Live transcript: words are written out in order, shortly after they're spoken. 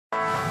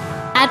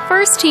At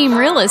First Team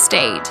Real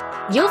Estate,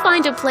 you'll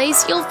find a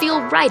place you'll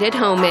feel right at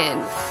home in.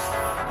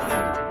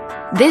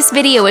 This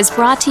video is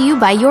brought to you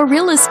by your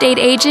real estate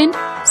agent,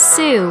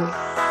 Sue.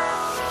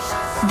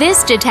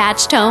 This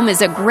detached home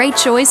is a great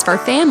choice for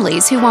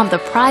families who want the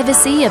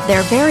privacy of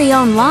their very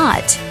own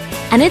lot,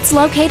 and it's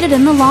located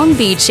in the Long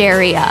Beach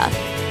area.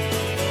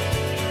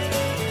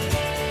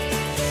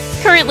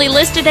 Currently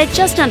listed at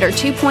just under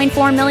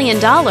 $2.4 million,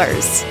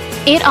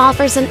 it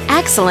offers an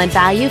excellent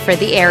value for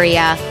the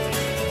area.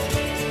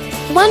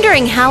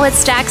 Wondering how it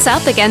stacks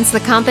up against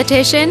the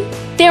competition?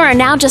 There are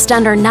now just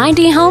under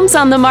 90 homes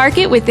on the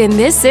market within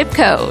this zip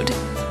code.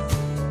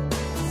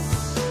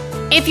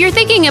 If you're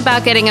thinking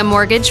about getting a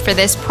mortgage for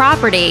this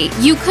property,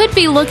 you could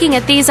be looking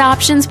at these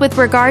options with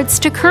regards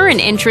to current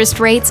interest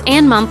rates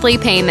and monthly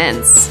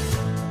payments.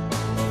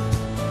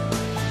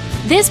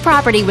 This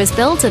property was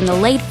built in the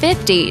late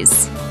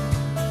 50s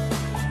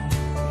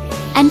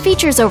and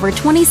features over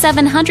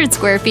 2,700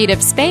 square feet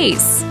of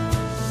space,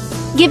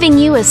 giving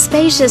you a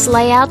spacious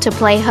layout to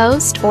play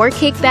host or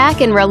kick back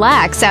and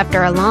relax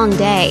after a long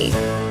day.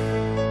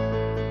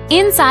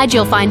 Inside,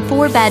 you'll find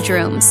 4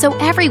 bedrooms, so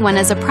everyone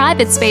has a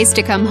private space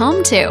to come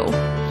home to,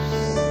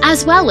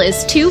 as well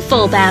as 2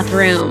 full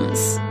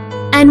bathrooms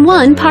and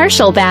 1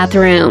 partial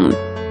bathroom.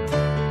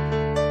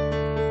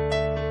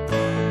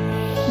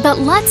 But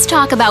let's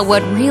talk about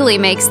what really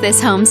makes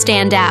this home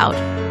stand out.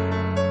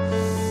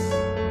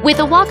 With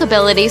a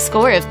walkability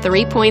score of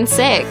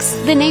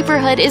 3.6, the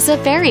neighborhood is a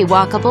very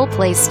walkable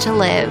place to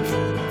live.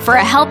 For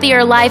a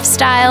healthier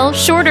lifestyle,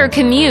 shorter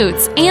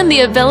commutes, and the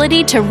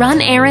ability to run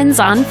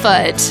errands on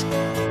foot.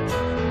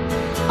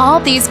 All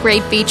these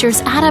great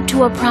features add up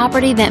to a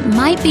property that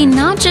might be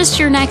not just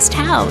your next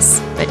house,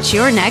 but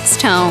your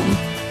next home.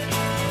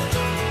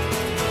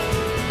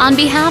 On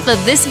behalf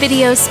of this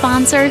video's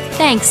sponsor,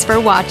 thanks for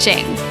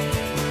watching.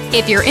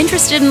 If you're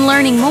interested in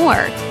learning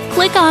more,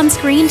 click on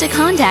screen to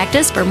contact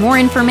us for more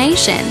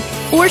information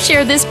or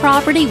share this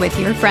property with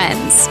your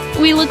friends.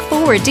 We look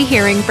forward to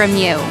hearing from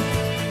you.